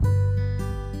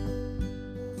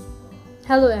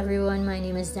Hello everyone, my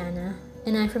name is Dana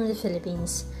and I'm from the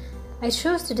Philippines. I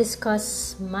chose to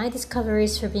discuss my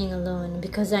discoveries for being alone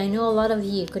because I know a lot of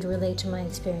you could relate to my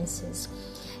experiences.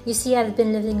 You see, I've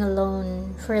been living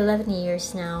alone for 11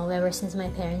 years now, ever since my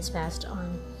parents passed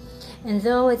on. And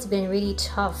though it's been really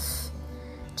tough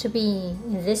to be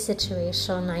in this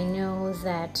situation, I know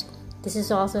that this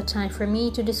is also time for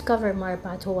me to discover more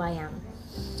about who I am.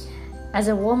 As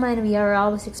a woman, we are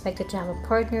always expected to have a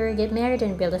partner, get married,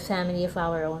 and build a family of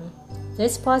our own.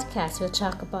 This podcast will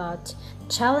talk about the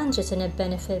challenges and the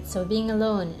benefits of being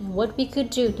alone and what we could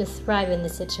do to thrive in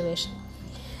this situation.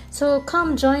 So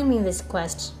come join me in this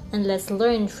quest and let's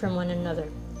learn from one another.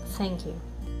 Thank you.